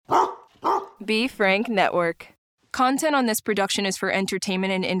B. Frank Network. Content on this production is for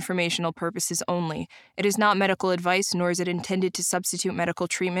entertainment and informational purposes only. It is not medical advice, nor is it intended to substitute medical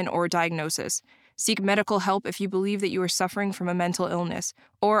treatment or diagnosis. Seek medical help if you believe that you are suffering from a mental illness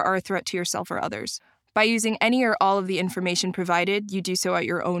or are a threat to yourself or others. By using any or all of the information provided, you do so at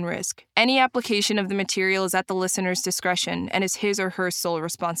your own risk. Any application of the material is at the listener's discretion and is his or her sole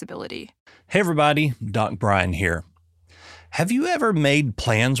responsibility. Hey everybody, Doc Brian here. Have you ever made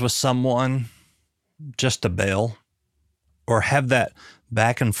plans with someone just to bail? Or have that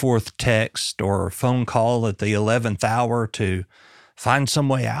back and forth text or phone call at the 11th hour to find some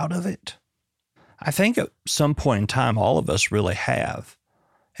way out of it? I think at some point in time, all of us really have.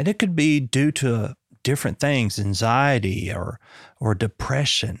 And it could be due to different things, anxiety or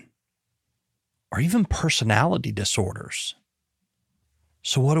depression, or even personality disorders.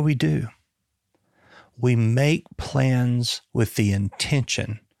 So what do? We make plans with the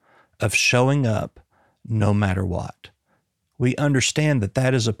intention of showing up no matter what. We understand that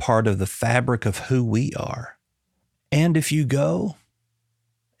that is a part of the fabric of who we are. And if you go,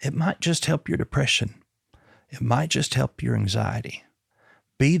 it might just help your depression. It might just help your anxiety.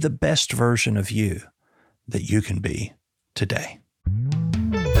 Be the best version of you that you can be today.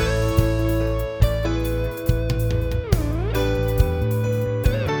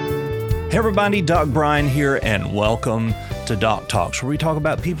 Hey everybody, Doc Brian here, and welcome to Doc Talks, where we talk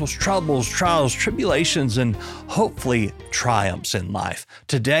about people's troubles, trials, tribulations, and hopefully triumphs in life.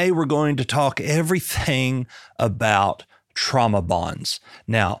 Today, we're going to talk everything about trauma bonds.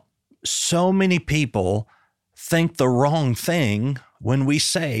 Now, so many people think the wrong thing when we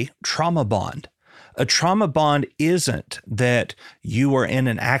say trauma bond. A trauma bond isn't that you were in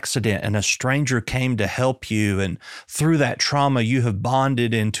an accident and a stranger came to help you, and through that trauma, you have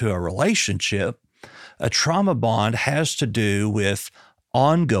bonded into a relationship. A trauma bond has to do with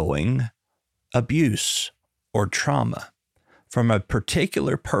ongoing abuse or trauma from a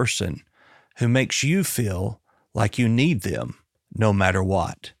particular person who makes you feel like you need them no matter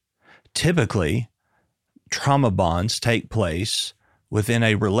what. Typically, trauma bonds take place within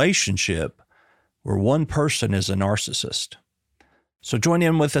a relationship where one person is a narcissist. So join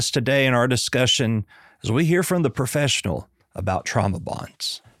in with us today in our discussion as we hear from the professional about trauma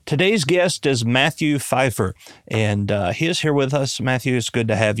bonds. Today's guest is Matthew Pfeiffer, and he is here with us. Matthew, it's good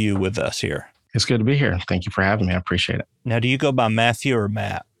to have you with us here. It's good to be here. Thank you for having me. I appreciate it. Now, do you go by Matthew or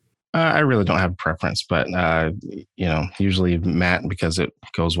Matt? I really don't have a preference, but usually Matt, because it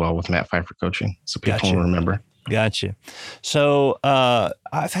goes well with Matt Pfeiffer Coaching, so people will remember. Gotcha. So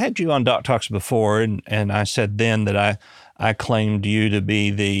I've had you on Doc Talks before, and I said then that I claimed you to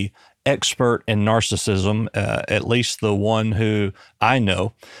be the expert in narcissism, at least the one who I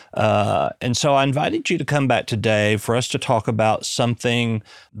know. And so I invited you to come back today for us to talk about something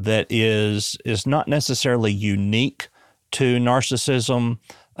that is not necessarily unique to narcissism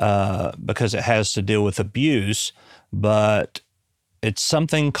because it has to deal with abuse, but it's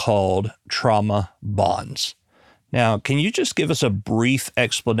something called trauma bonds. Now, can you just give us a brief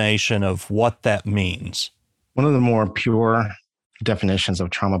explanation of what that means? One of the more pure definitions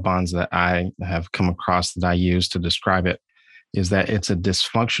of trauma bonds that I have come across that I use to describe it is that it's a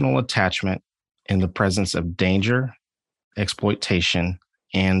dysfunctional attachment in the presence of danger, exploitation,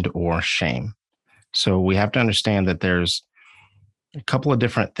 and or shame. So we have to understand that there's a couple of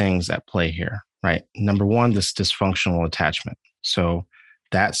different things at play here, right? Number one, this dysfunctional attachment. So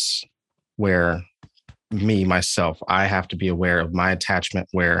that's where myself, I have to be aware of my attachment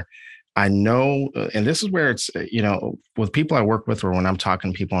where I know, and this is where it's, with people I work with or when I'm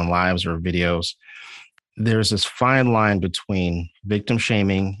talking to people in lives or videos, there's this fine line between victim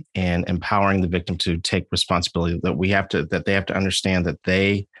shaming and empowering the victim to take responsibility that they have to understand that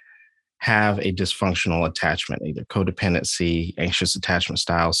they have a dysfunctional attachment, either codependency, anxious attachment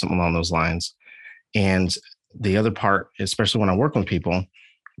style, something along those lines. And the other part, especially when I work with people,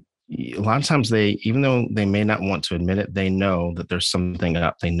 a lot of times even though they may not want to admit it, they know that there's something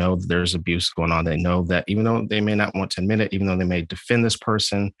up. They know that there's abuse going on. They know that even though they may not want to admit it, even though they may defend this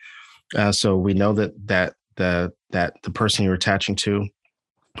person. So we know that the person you're attaching to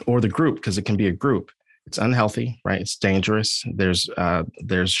or the group, because it can be a group, it's unhealthy, right? It's dangerous. There's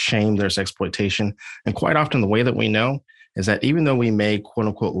shame, there's exploitation. And quite often the way that we know is that even though we may, quote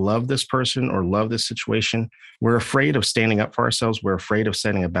unquote, love this person or love this situation, we're afraid of standing up for ourselves. We're afraid of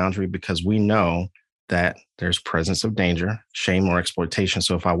setting a boundary because we know that there's presence of danger, shame, or exploitation.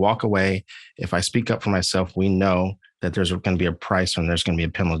 So if I walk away, if I speak up for myself, we know that there's going to be a price and there's going to be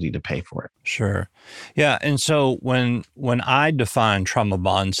a penalty to pay for it. Sure. Yeah. And so when I define trauma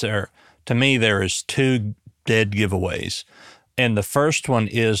bonds, to me, there is two dead giveaways. And the first one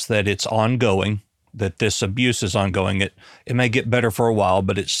is that it's ongoing, that this abuse is ongoing. It may get better for a while,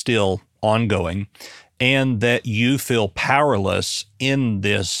 but it's still ongoing. And that you feel powerless in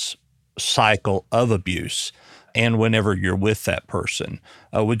this cycle of abuse and whenever you're with that person.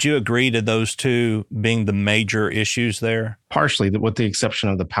 Would you agree to those two being the major issues there? Partially, with the exception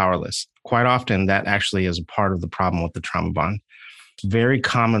of the powerless. Quite often, that actually is a part of the problem with the trauma bond. It's very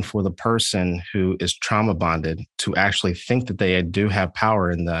common for the person who is trauma bonded to actually think that they do have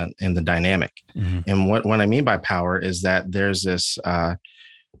power in the dynamic. Mm-hmm. And what I mean by power is that there's this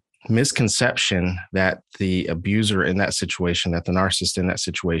misconception that the abuser in that situation, that the narcissist in that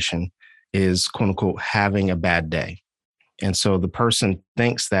situation is, quote unquote, having a bad day. And so the person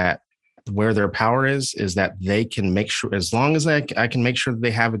thinks that where their power is that they can make sure, as long as I can make sure that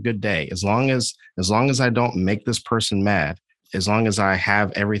they have a good day, as long as I don't make this person mad, as long as I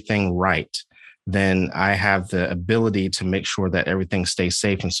have everything right, then I have the ability to make sure that everything stays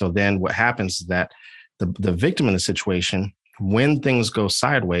safe. And so then what happens is that the victim in the situation, when things go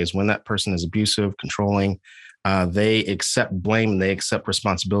sideways, when that person is abusive, controlling, they accept blame and they accept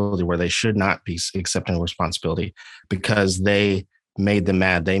responsibility where they should not be accepting responsibility because they made them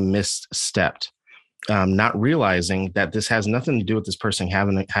mad. They misstepped, not realizing that this has nothing to do with this person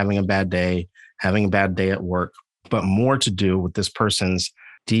having a bad day at work, but more to do with this person's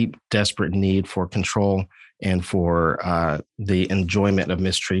deep, desperate need for control and for the enjoyment of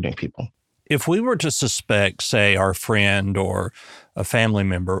mistreating people. If we were to suspect, say, our friend or a family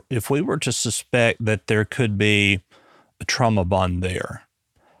member, if we were to suspect that there could be a trauma bond there,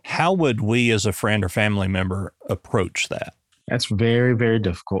 how would we as a friend or family member approach that? That's very, very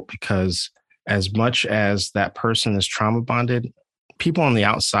difficult because as much as that person is trauma bonded, people on the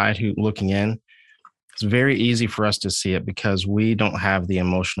outside who looking in, it's very easy for us to see it because we don't have the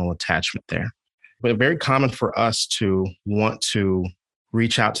emotional attachment there. But it's very common for us to want to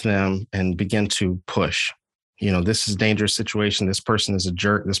reach out to them and begin to push. This is a dangerous situation. This person is a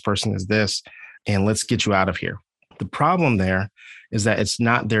jerk. This person is this, and let's get you out of here. The problem there is that it's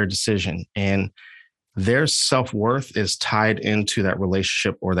not their decision, and their self-worth is tied into that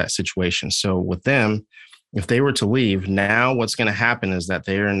relationship or that situation. So with them, if they were to leave, now what's going to happen is that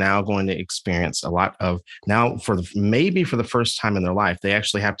they are now going to experience a lot of, now maybe for the first time in their life, they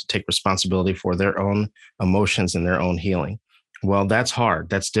actually have to take responsibility for their own emotions and their own healing. Well, that's hard.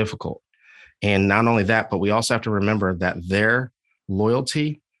 That's difficult. And not only that, but we also have to remember that their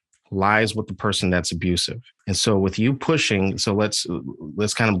loyalty lies with the person that's abusive. And so with you pushing, so let's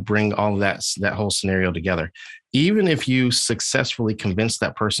kind of bring all of that whole scenario together. Even if you successfully convince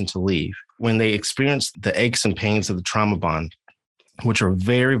that person to leave, when they experience the aches and pains of the trauma bond, which are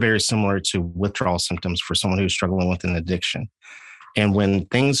very, very similar to withdrawal symptoms for someone who's struggling with an addiction. And when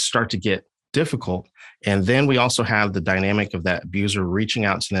things start to get difficult, and then we also have the dynamic of that abuser reaching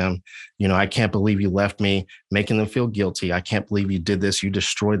out to them. I can't believe you left me, making them feel guilty. I can't believe you did this. You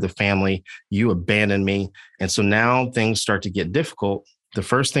destroyed the family. You abandoned me. And so now things start to get difficult. The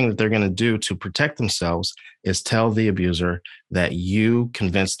first thing that they're going to do to protect themselves is tell the abuser that you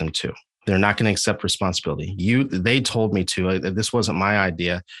convinced them to. They're not going to accept responsibility. They told me to. This wasn't my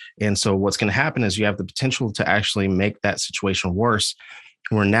idea. And so what's going to happen is you have the potential to actually make that situation worse.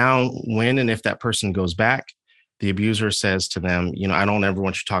 Where now, when and if that person goes back, the abuser says to them, I don't ever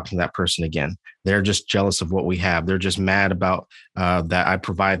want you talking to that person again. They're just jealous of what we have. They're just mad about that I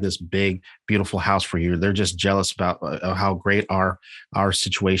provide this big, beautiful house for you. They're just jealous about how great our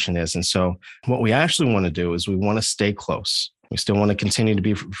situation is. And so what we actually want to do is we want to stay close. We still want to continue to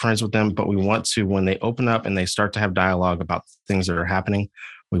be friends with them, but we want to, when they open up and they start to have dialogue about things that are happening,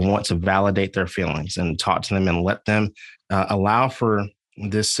 we want to validate their feelings and talk to them and let them allow for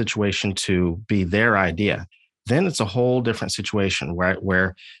this situation to be their idea. Then it's a whole different situation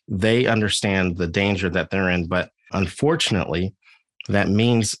where they understand the danger that they're in. But unfortunately, that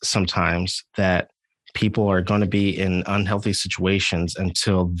means sometimes that people are going to be in unhealthy situations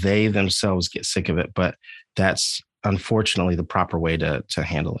until they themselves get sick of it. But that's unfortunately the proper way to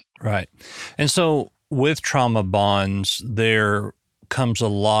handle it. Right. And so with trauma bonds, there comes a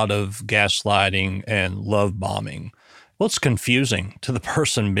lot of gaslighting and love bombing. Well, it's confusing to the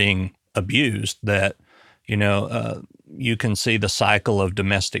person being abused that, you can see the cycle of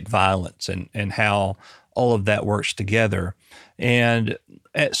domestic violence and how all of that works together. And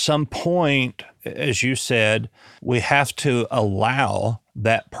at some point, as you said, we have to allow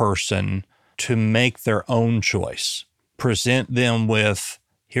that person to make their own choice, present them with,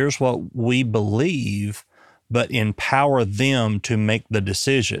 here's what we believe, but empower them to make the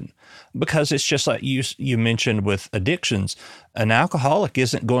decision. Because it's just like you mentioned with addictions, an alcoholic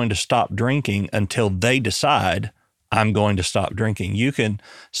isn't going to stop drinking until they decide, I'm going to stop drinking. You can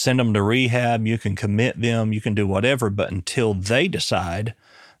send them to rehab, you can commit them, you can do whatever, but until they decide,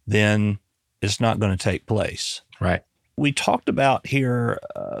 then it's not going to take place. Right. We talked about here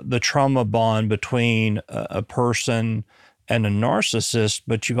the trauma bond between a person and a narcissist,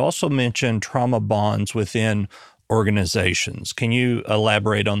 but you've also mentioned trauma bonds within organizations. Can you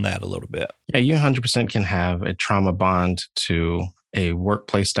elaborate on that a little bit? Yeah, you 100% can have a trauma bond to a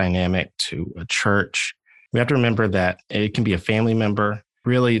workplace dynamic, to a church. We have to remember that it can be a family member.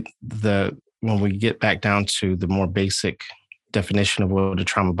 Really, when we get back down to the more basic definition of what a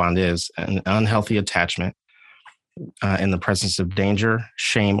trauma bond is, an unhealthy attachment in the presence of danger,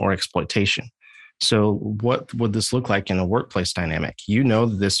 shame, or exploitation. So what would this look like in a workplace dynamic? You know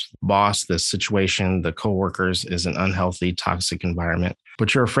that this boss, this situation, the coworkers is an unhealthy, toxic environment,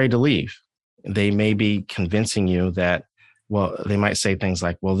 but you're afraid to leave. They may be convincing you that, well, they might say things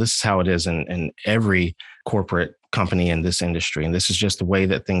like, well, this is how it is in every corporate company in this industry, and this is just the way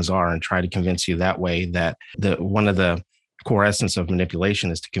that things are, and try to convince you that way that one of the core essence of manipulation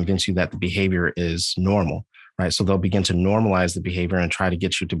is to convince you that the behavior is normal. Right. So they'll begin to normalize the behavior and try to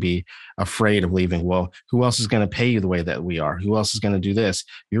get you to be afraid of leaving. Well, who else is going to pay you the way that we are? Who else is going to do this?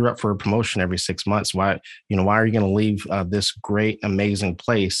 You're up for a promotion every 6 months. Why are you going to leave this great, amazing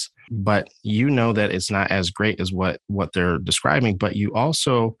place? But you know that it's not as great as what they're describing. But you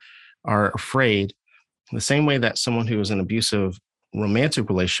also are afraid, the same way that someone who is in an abusive romantic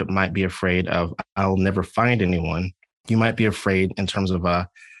relationship might be afraid of, I'll never find anyone. You might be afraid in terms of a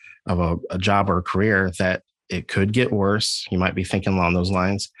job or a career that it could get worse. You might be thinking along those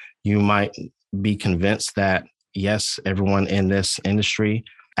lines. You might be convinced that, yes, everyone in this industry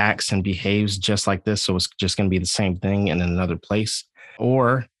acts and behaves just like this, so it's just going to be the same thing in another place.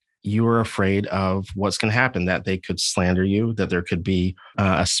 Or you are afraid of what's going to happen, that they could slander you, that there could be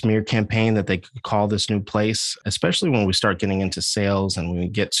a smear campaign that they could call this new place, especially when we start getting into sales and when we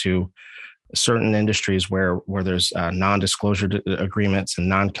get to certain industries where there's non-disclosure agreements and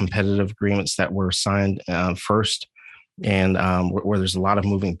non-competitive agreements that were signed first, and where there's a lot of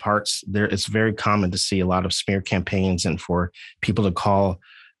moving parts. It's very common to see a lot of smear campaigns and for people to call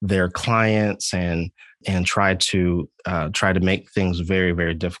their clients and try to make things very,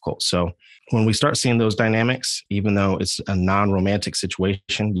 very difficult. So when we start seeing those dynamics, even though it's a non-romantic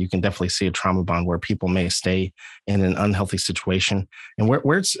situation, you can definitely see a trauma bond where people may stay in an unhealthy situation. And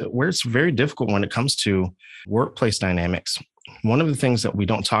where it's very difficult when it comes to workplace dynamics, one of the things that we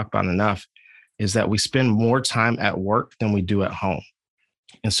don't talk about enough is that we spend more time at work than we do at home.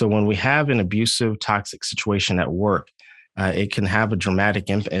 And so when we have an abusive, toxic situation at work, it can have a dramatic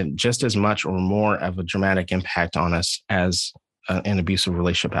impact, just as much or more of a dramatic impact on us as an abusive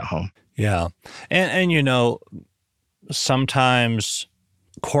relationship at home. Yeah. And sometimes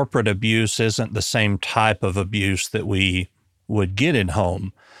corporate abuse isn't the same type of abuse that we would get at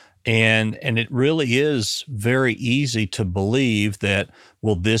home. And it really is very easy to believe that,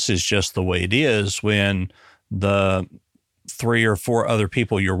 well, this is just the way it is, when the 3 or 4 other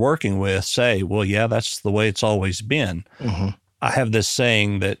people you're working with say, well, yeah, that's the way it's always been. Mm-hmm. I have this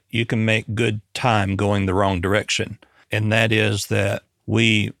saying that you can make good time going the wrong direction. And that is that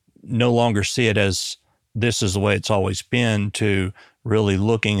we no longer see it as this is the way it's always been, to really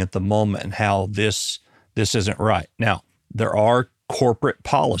looking at the moment and how this isn't right. Now, there are corporate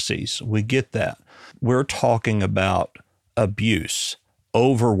policies. We get that. We're talking about abuse,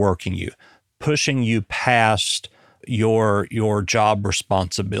 overworking you, pushing you past your job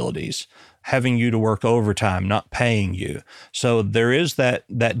responsibilities, having you to work overtime, not paying you. So there is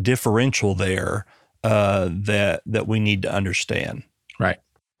that differential there that we need to understand. Right.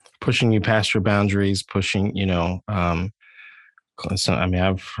 Pushing you past your boundaries, pushing, so,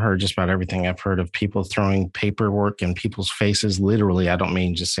 I've heard just about everything. I've heard of people throwing paperwork in people's faces. Literally, I don't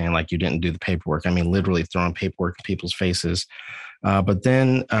mean just saying like you didn't do the paperwork. I mean literally throwing paperwork in people's faces. But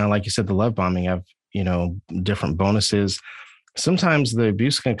then, like you said, the love bombing, I've, different bonuses. Sometimes the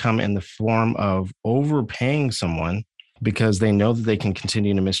abuse can come in the form of overpaying someone because they know that they can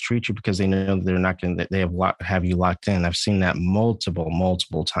continue to mistreat you, because they know they're not going to, they have you locked in. I've seen that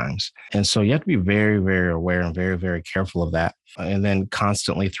multiple times. And so you have to be very, very aware and very, very careful of that. And then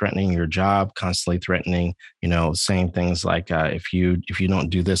constantly threatening your job, constantly threatening, saying things like, if you don't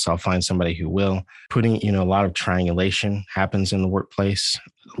do this, I'll find somebody who will. Putting, a lot of triangulation happens in the workplace.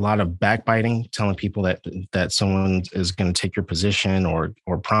 A lot of backbiting, telling people that someone is going to take your position, or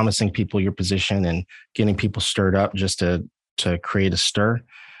promising people your position and getting people stirred up just to create a stir.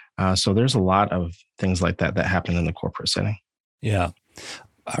 So there's a lot of things like that happen in the corporate setting. Yeah.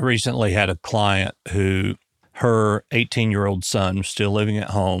 I recently had a client who, her 18-year-old son was still living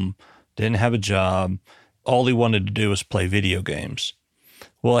at home, didn't have a job, all he wanted to do was play video games.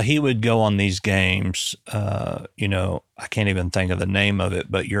 Well, he would go on these games, I can't even think of the name of it,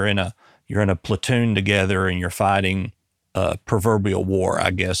 but you're in a platoon together and you're fighting proverbial war,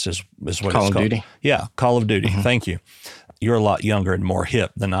 I guess is what it's called. Call of Duty? Yeah, Call of Duty. Mm-hmm. Thank you. You're a lot younger and more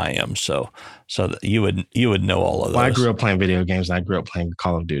hip than I am, so that you would know all of those. Well, I grew up playing video games, and I grew up playing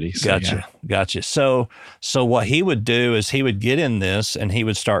Call of Duty. So, Gotcha. So what he would do is he would get in this and he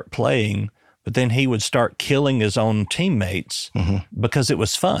would start playing, but then he would start killing his own teammates because it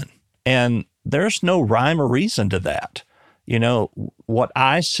was fun. And there's no rhyme or reason to that. What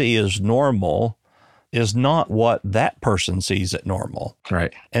I see as normal is not what that person sees as normal.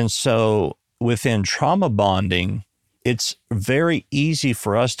 Right. And so within trauma bonding, it's very easy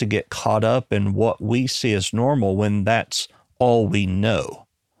for us to get caught up in what we see as normal when that's all we know.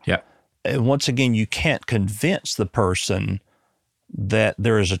 Yeah. And once again, you can't convince the person that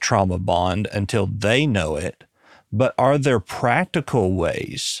there is a trauma bond until they know it. But are there practical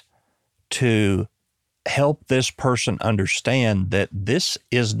ways to help this person understand that this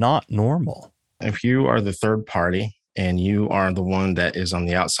is not normal? If you are the third party and you are the one that is on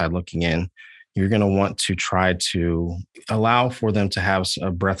the outside looking in, you're going to want to try to allow for them to have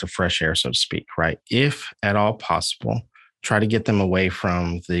a breath of fresh air, so to speak, right? If at all possible, try to get them away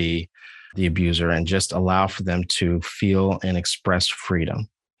from the abuser and just allow for them to feel and express freedom.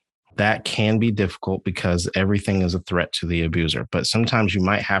 That can be difficult because everything is a threat to the abuser, but sometimes you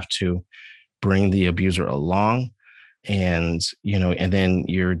might have to bring the abuser along and then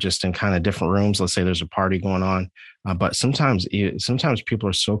you're just in kind of different rooms. Let's say there's a party going on. But sometimes people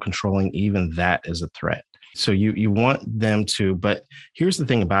are so controlling, even that is a threat. So you want them to, but here's the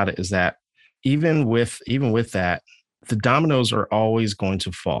thing about it is that even with that, the dominoes are always going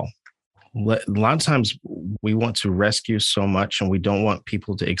to fall. A lot of times we want to rescue so much and we don't want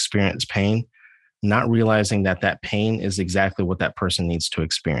people to experience pain, not realizing that pain is exactly what that person needs to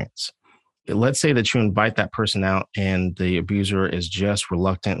experience. Let's say that you invite that person out and the abuser is just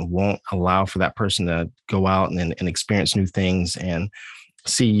reluctant and won't allow for that person to go out and experience new things and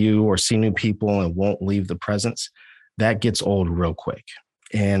see you or see new people and won't leave the presence. That gets old real quick.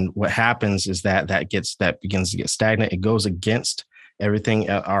 And what happens is that begins to get stagnant. It goes against everything,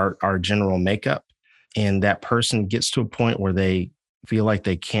 our general makeup. And that person gets to a point where they feel like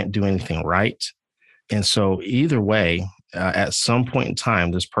they can't do anything right. And so either way, at some point in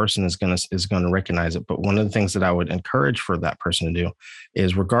time, this person is going to recognize it. But one of the things that I would encourage for that person to do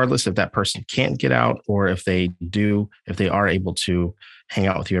is, regardless if that person can't get out or if they are able to hang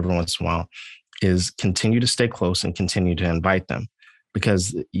out with you every once in a while, is continue to stay close and continue to invite them,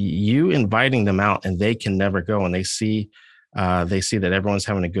 because you inviting them out and they can never go, and they see that everyone's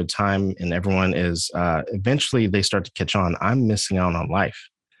having a good time and everyone is eventually they start to catch on. I'm missing out on life.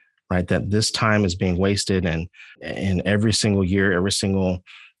 Right, that this time is being wasted, and every single year, every single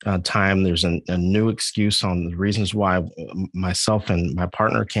time, there's a new excuse on the reasons why myself and my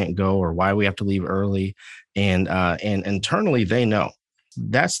partner can't go, or why we have to leave early, and internally they know.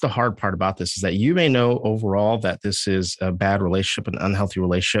 That's the hard part about this, is that you may know overall that this is a bad relationship, an unhealthy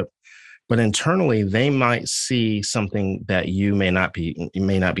relationship, but internally they might see something that you may not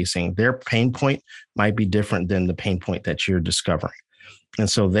be seeing. Their pain point might be different than the pain point that you're discovering. And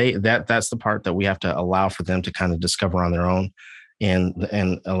so that's the part that we have to allow for them to kind of discover on their own and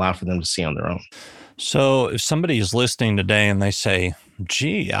allow for them to see on their own. So if somebody is listening today and they say,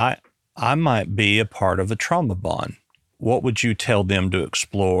 gee, I might be a part of a trauma bond, what would you tell them to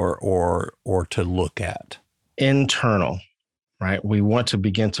explore or to look at? Internal, right? We want to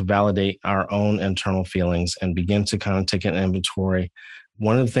begin to validate our own internal feelings and begin to kind of take an inventory.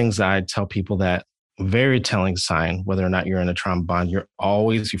 One of the things that I tell people, that very telling sign, whether or not you're in a trauma bond, you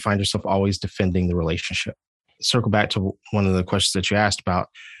find yourself always defending the relationship. Circle back to one of the questions that you asked about.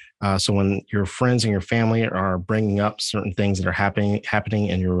 So when your friends and your family are bringing up certain things that are happening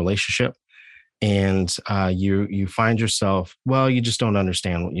in your relationship, and you find yourself, well, you just don't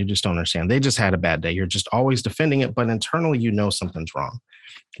understand. You just don't understand. They just had a bad day. You're just always defending it, but internally you know something's wrong,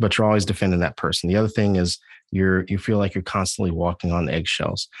 but you're always defending that person. The other thing is you feel like you're constantly walking on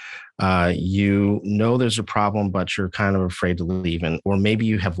eggshells. You know there's a problem, but you're kind of afraid to leave. Or maybe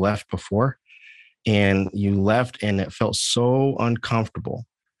you have left before and you left and it felt so uncomfortable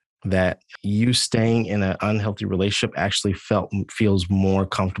that you staying in an unhealthy relationship actually feels more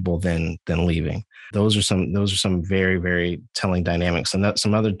comfortable than leaving. Those are some very, very telling dynamics. And that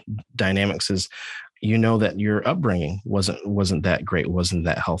some other dynamics is, that your upbringing wasn't that great, wasn't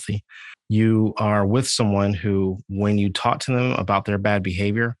that healthy. You are with someone who, when you talk to them about their bad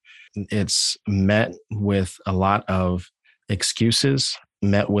behavior, it's met with a lot of excuses,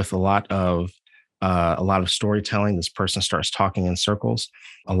 met with a lot of a lot of storytelling. This person starts talking in circles,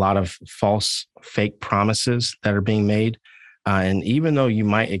 a lot of false, fake promises that are being made. And even though you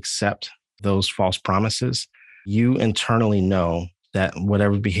might accept those false promises, you internally know that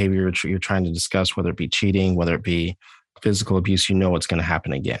whatever behavior you're trying to discuss, whether it be cheating, whether it be physical abuse, you know it's going to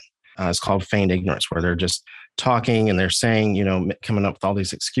happen again. It's called feigned ignorance, where they're just talking and they're saying, coming up with all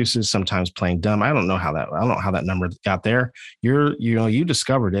these excuses, sometimes playing dumb. I don't know how that number got there. You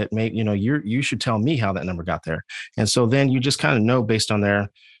discovered it. You should tell me how that number got there. And so then you just kind of know based on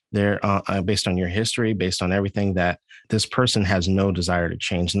based on your history, based on everything, that this person has no desire to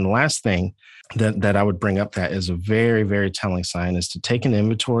change. And the last thing that I would bring up that is a very, very telling sign is to take an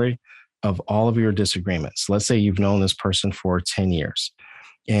inventory of all of your disagreements. Let's say you've known this person for 10 years.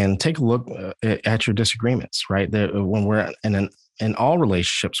 And take a look at your disagreements, right? When we're in all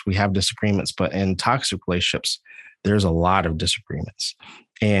relationships, we have disagreements, but in toxic relationships, there's a lot of disagreements.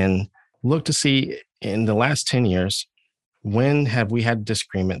 And look to see in the last 10 years, when have we had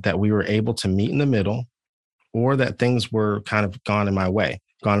disagreement that we were able to meet in the middle, or that things were kind of gone in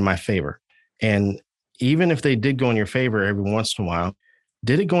my favor? And even if they did go in your favor every once in a while,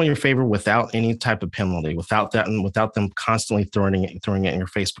 did it go in your favor without any type of penalty, without them constantly throwing it in your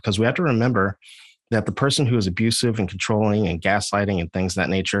face? Because we have to remember that the person who is abusive and controlling and gaslighting and things of that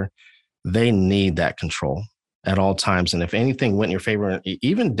nature, they need that control at all times. And if anything went in your favor,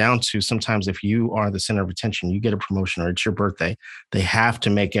 even down to sometimes if you are the center of attention, you get a promotion or it's your birthday, they have to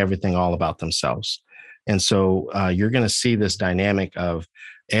make everything all about themselves. And so you're going to see this dynamic of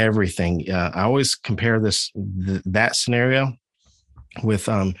everything. I always compare that scenario with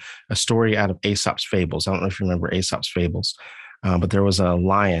a story out of Aesop's Fables. I don't know if you remember Aesop's Fables, but there was a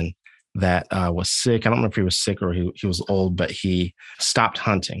lion that was sick. I don't know if he was sick or he was old, but he stopped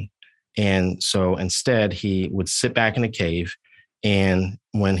hunting. And so instead, he would sit back in a cave, and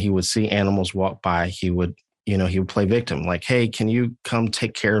when he would see animals walk by, he would play victim, like, hey, can you come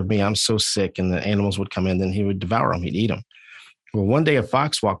take care of me? I'm so sick. And the animals would come in, then he would devour them. He'd eat them. Well, one day a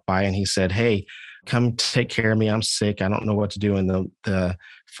fox walked by and he said, hey, come take care of me. I'm sick. I don't know what to do. And the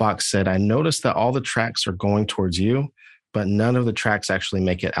fox said, I noticed that all the tracks are going towards you, but none of the tracks actually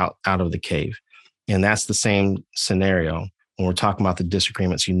make it out of the cave. And that's the same scenario when we're talking about the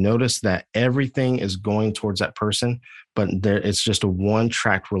disagreements. You notice that everything is going towards that person, but it's just a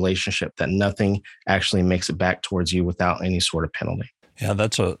one-track relationship, that nothing actually makes it back towards you without any sort of penalty. Yeah,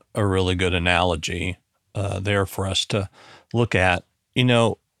 that's a really good analogy there for us to look at.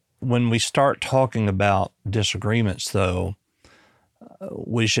 When we start talking about disagreements, though,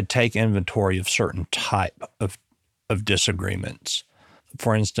 we should take inventory of certain type of disagreements.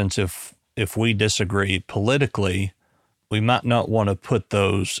 For instance, if we disagree politically, we might not want to put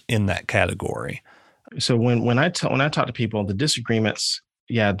those in that category. So when I talk to people, the disagreements,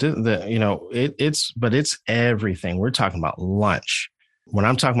 it's everything. We're talking about lunch. When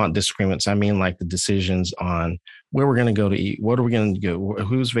I'm talking about disagreements, I mean like the decisions on where we're going to go to eat, what are we going to do,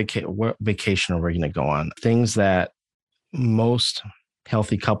 what vacation are we going to go on, things that most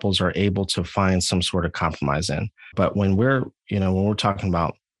healthy couples are able to find some sort of compromise in. But when we're talking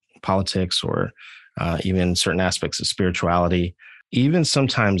about politics or even certain aspects of spirituality, even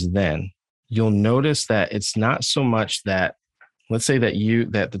sometimes then you'll notice that it's not so much that, let's say that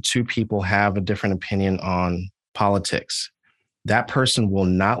the two people have a different opinion on politics. That person will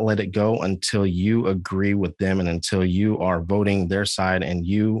not let it go until you agree with them and until you are voting their side, and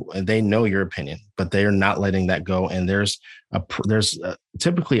they know your opinion, but they are not letting that go. And there's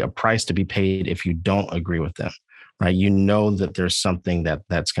typically a price to be paid if you don't agree with them, right? You know that there's something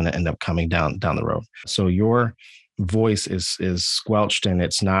that's going to end up coming down the road. So your voice is squelched and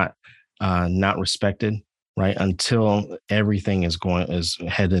it's not respected, right? Until everything is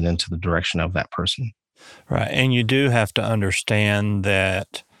headed into the direction of that person. Right. And you do have to understand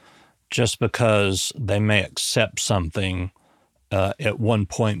that just because they may accept something at one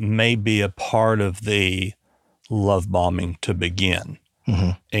point may be a part of the love bombing to begin.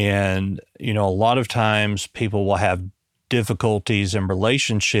 Mm-hmm. And, a lot of times people will have difficulties in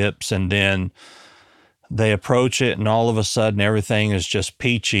relationships, and then they approach it and all of a sudden everything is just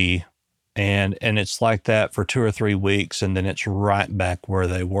peachy. And it's like that for 2 or 3 weeks, and then it's right back where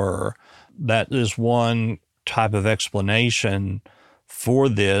they were. That is one type of explanation for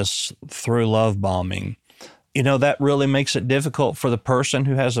this through love bombing. That really makes it difficult for the person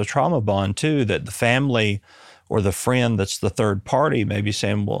who has a trauma bond too, that the family or the friend that's the third party may be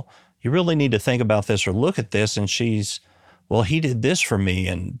saying, well, you really need to think about this or look at this. And she's, well, he did this for me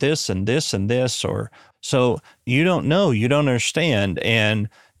and this and this and this. Or so you don't know, you don't understand. And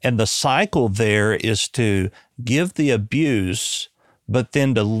the cycle there is to give the abuse, but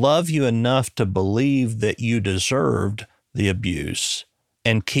then to love you enough to believe that you deserved the abuse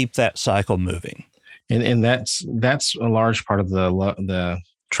and keep that cycle moving. And that's a large part of the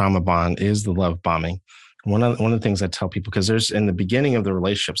trauma bond is the love bombing. One of the things I tell people, because there's in the beginning of the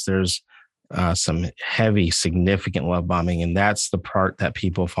relationships, there's some heavy, significant love bombing. And that's the part that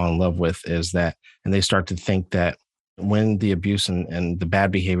people fall in love with, is that, and they start to think that when the abuse and the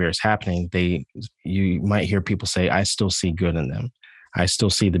bad behavior is happening, you might hear people say, I still see good in them. I still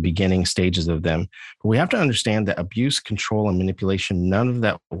see the beginning stages of them. But we have to understand that abuse, control, and manipulation, none of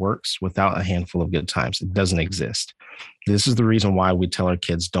that works without a handful of good times. It doesn't exist. This is the reason why we tell our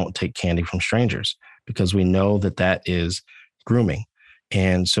kids don't take candy from strangers, because we know that that is grooming.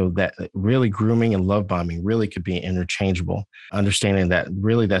 And so that really grooming and love bombing really could be interchangeable, understanding that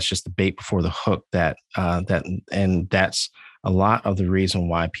really that's just the bait before the hook, and that's a lot of the reason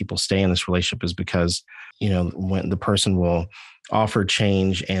why people stay in this relationship, is because, when the person will offer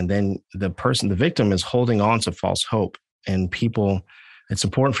change, and then the victim is holding on to false hope. And it's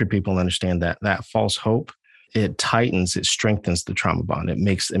important for people to understand that false hope, it strengthens the trauma bond. It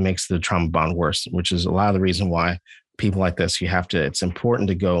makes the trauma bond worse, which is a lot of the reason why people like this, it's important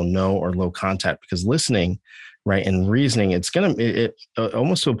to go no or low contact, because listening, right, and reasoning, it's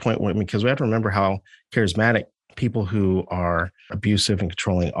almost to a point where, because we have to remember how charismatic people who are abusive and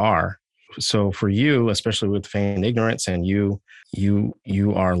controlling are. So for you, especially with feigned ignorance, and you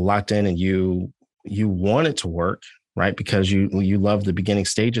are locked in, and you want it to work, right, because you love the beginning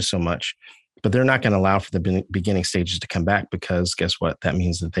stages so much, but they're not going to allow for the beginning stages to come back, because guess what? That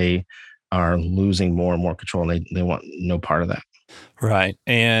means that they are losing more and more control, and they want no part of that. Right.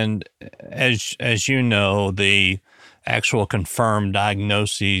 And as you know, the actual confirmed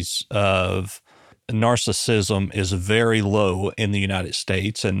diagnoses of narcissism is very low in the United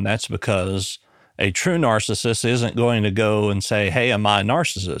States. And that's because a true narcissist isn't going to go and say, hey, am I a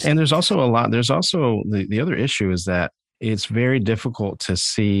narcissist? And there's also the other issue is that it's very difficult to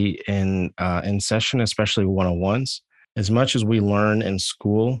see in session, especially one-on-ones. As much as we learn in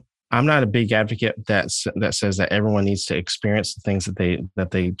school, I'm not a big advocate that says that everyone needs to experience the things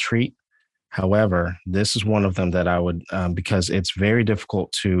that they treat. However, this is one of them that I would, because it's very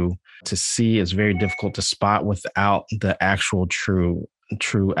difficult to see, it's very difficult to spot without the actual true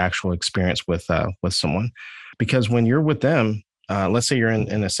actual experience with someone. Because when you're with them, let's say you're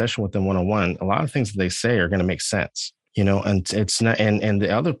in a session with them one-on-one, a lot of things that they say are going to make sense. And it's not, and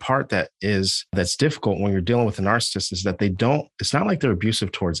the other part that's difficult when you're dealing with a narcissist is that it's not like they're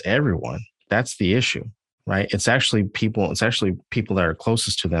abusive towards everyone. That's the issue, right? It's actually people that are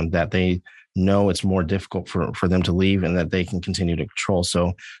closest to them that they know it's more difficult for them to leave, and that they can continue to control.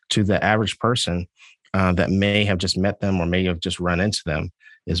 So to the average person that may have just met them or may have just run into them,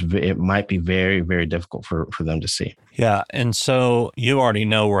 it might be very, very difficult for them to see. Yeah. And so you already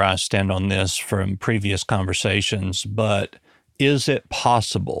know where I stand on this from previous conversations, but is it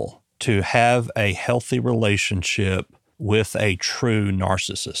possible to have a healthy relationship with a true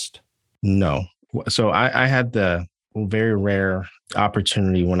narcissist? No. So I had the very rare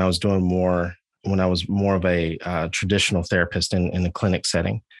opportunity when I was more of a traditional therapist in a clinic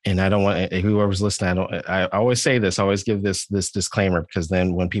setting. And I don't want whoever's listening, I always say this, I always give this disclaimer, because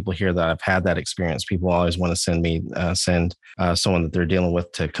then when people hear that I've had that experience, people always want to send someone that they're dealing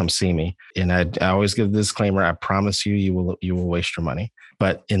with to come see me. And I always give the disclaimer, I promise you will waste your money.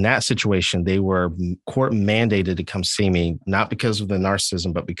 But in that situation, they were court mandated to come see me, not because of the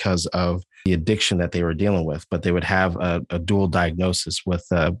narcissism, but because of the addiction that they were dealing with. But they would have a dual diagnosis with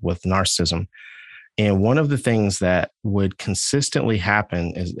narcissism. And one of the things that would consistently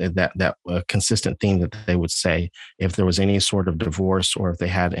happen is that a consistent theme that they would say, if there was any sort of divorce or if they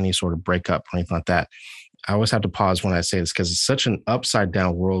had any sort of breakup or anything like that, I always have to pause when I say this, because it's such an upside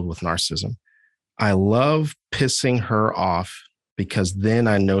down world with narcissism. I love pissing her off because then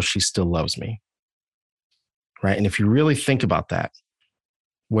I know she still loves me. Right. And if you really think about that,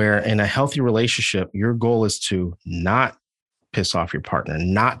 where in a healthy relationship, your goal is to not piss off your partner,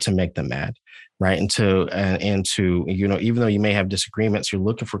 not to make them mad. Right. And to, even though you may have disagreements, you're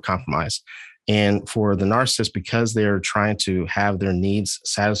looking for compromise. And for the narcissist, because they're trying to have their needs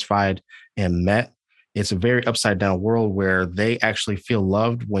satisfied and met, it's a very upside down world where they actually feel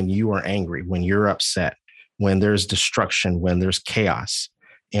loved when you are angry, when you're upset, when there's destruction, when there's chaos.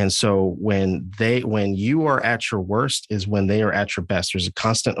 And so when you are at your worst is when they are at your best. There's a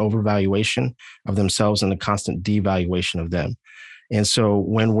constant overvaluation of themselves and a constant devaluation of them. And so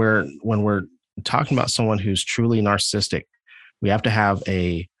when we're talking about someone who's truly narcissistic, we have to have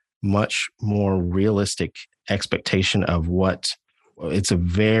a much more realistic expectation of what it's a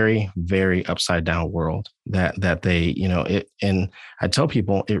very, very upside down world that they, and I tell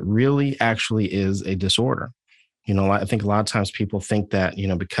people it really actually is a disorder. I think a lot of times people think that,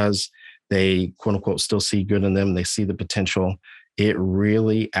 because they quote unquote still see good in them, they see the potential. It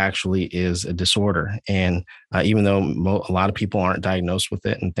really actually is a disorder. And even though a lot of people aren't diagnosed with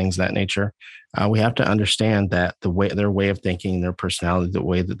it and things of that nature, we have to understand that their way of thinking, their personality, the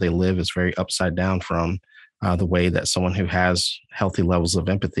way that they live is very upside down from the way that someone who has healthy levels of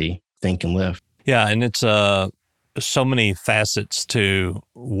empathy think and live. Yeah, and it's so many facets to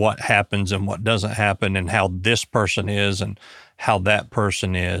what happens and what doesn't happen and how this person is and how that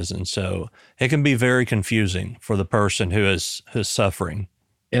person is. And so it can be very confusing for the person who's suffering.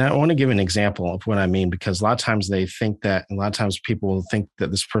 And I want to give an example of what I mean, because a lot of times people will think that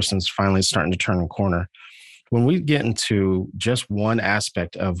this person's finally starting to turn a corner. When we get into just one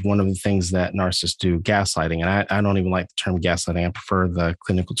aspect of one of the things that narcissists do, gaslighting, and I don't even like the term gaslighting. I prefer the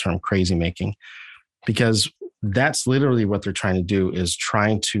clinical term crazy making, because that's literally what they're trying to do, is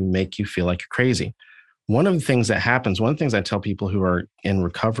trying to make you feel like you're crazy. One of the things that happens, one of the things I tell people who are in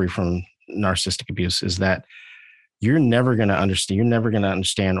recovery from narcissistic abuse is that you're never going to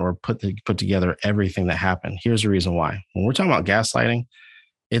understand or put together everything that happened. Here's the reason why. When we're talking about gaslighting,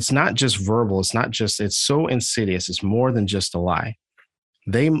 it's not just verbal. It's so insidious. It's more than just a lie.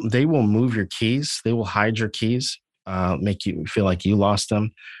 They will move your keys. They will hide your keys, make you feel like you lost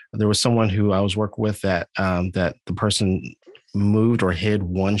them. There was someone who I was working with that the person moved or hid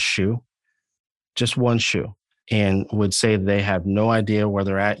one shoe, just one shoe, and would say they have no idea where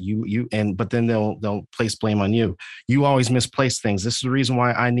they're at. But then they'll place blame on you. You always misplace things. This is the reason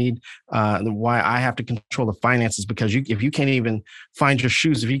why why I have to control the finances, because if you can't even find your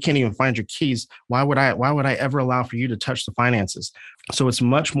shoes, if you can't even find your keys, why would I ever allow for you to touch the finances? So it's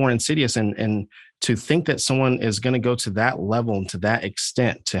much more insidious, and to think that someone is going to go to that level and to that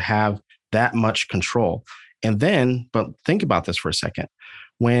extent to have that much control. But think about this for a second.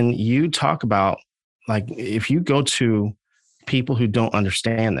 When you talk about, like, if you go to people who don't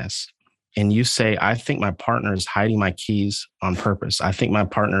understand this and you say, I think my partner is hiding my keys on purpose. I think my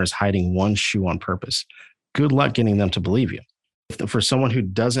partner is hiding one shoe on purpose. Good luck getting them to believe you. For someone who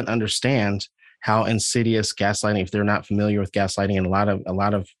doesn't understand how insidious gaslighting, if they're not familiar with gaslighting, and a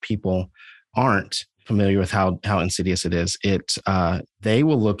lot of people aren't familiar with how insidious it is, they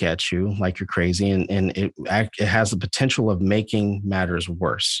will look at you like you're crazy, and it has the potential of making matters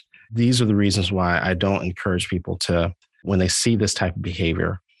worse. These are the reasons why I don't encourage people to, when they see this type of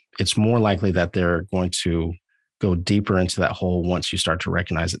behavior, it's more likely that they're going to go deeper into that hole once you start to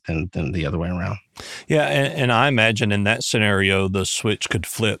recognize it than the other way around. Yeah, and I imagine in that scenario, the switch could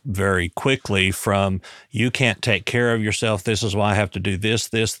flip very quickly from, you can't take care of yourself, this is why I have to do this,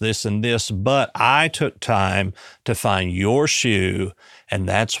 and this, but I took time to find your shoe, and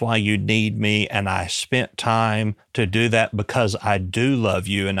that's why you need me, and I spent time to do that because I do love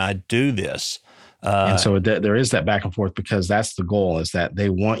you and I do this. And so there is that back and forth, because that's the goal, is that they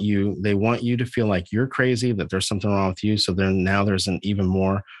want you to feel like you're crazy, that there's something wrong with you. So there's an even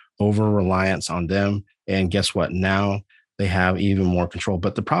more over reliance on them. And guess what? Now they have even more control.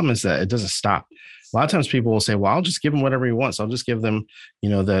 But the problem is that it doesn't stop. A lot of times people will say, well, I'll just give them whatever he wants. I'll just give them,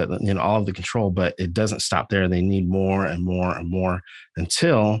 all of the control, but it doesn't stop there. They need more and more and more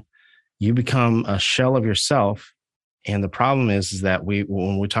until you become a shell of yourself. And the problem is that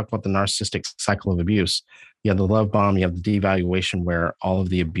when we talk about the narcissistic cycle of abuse, you have the love bomb, you have the devaluation where all of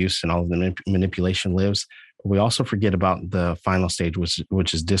the abuse and all of the manipulation lives. We also forget about the final stage,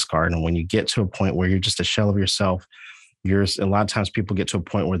 which is discard. And when you get to a point where you're just a shell of yourself, a lot of times people get to a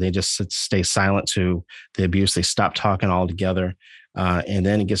point where they just stay silent to the abuse. They stop talking altogether. And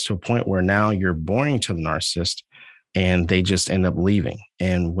then it gets to a point where now you're boring to the narcissist, and they just end up leaving.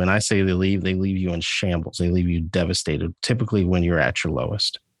 And when I say they leave you in shambles. They leave you devastated, typically when you're at your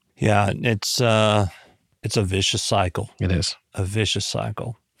lowest. Yeah, it's a vicious cycle. It is. A vicious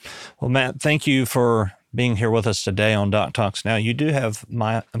cycle. Well, Matt, thank you for being here with us today on Doc Talks Now. You do have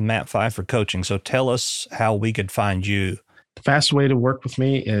Matt Pfeiffer Coaching, so tell us how we could find you. The fastest way to work with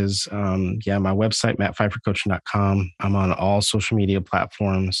me is, my website, mattpfeiffercoaching.com. I'm on all social media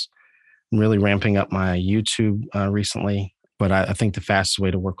platforms. I'm really ramping up my YouTube recently, but I think the fastest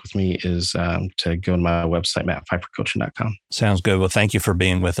way to work with me is to go to my website, mattpfeiffercoaching.com. Sounds good. Well, thank you for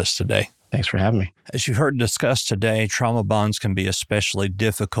being with us today. Thanks for having me. As you heard discussed today, trauma bonds can be especially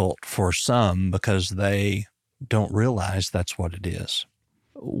difficult for some because they don't realize that's what it is.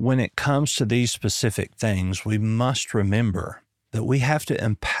 When it comes to these specific things, we must remember that we have to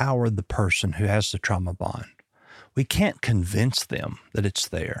empower the person who has the trauma bond. We can't convince them that it's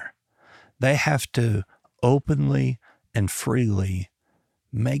there. They have to openly and freely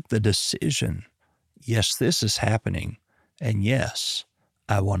make the decision, yes, this is happening, and yes,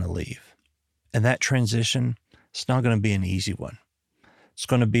 I want to leave. And that transition, it's not going to be an easy one. It's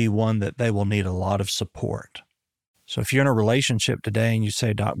going to be one that they will need a lot of support. So if you're in a relationship today and you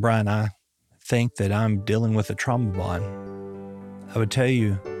say, Doc Brian, I think that I'm dealing with a trauma bond, I would tell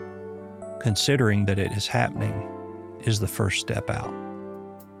you, considering that it is happening is the first step out.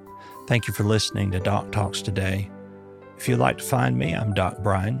 Thank you for listening to Doc Talks today. If you'd like to find me, I'm Doc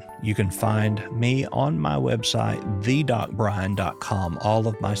Brian. You can find me on my website, thedocbrian.com. All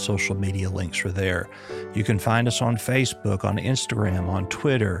of my social media links are there. You can find us on Facebook, on Instagram, on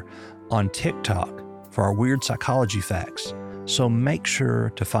Twitter, on TikTok for our weird psychology facts. So make sure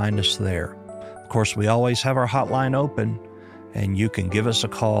to find us there. Of course, we always have our hotline open, and you can give us a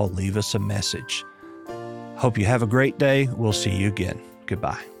call, leave us a message. Hope you have a great day. We'll see you again.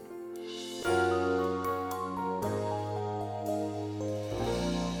 Goodbye.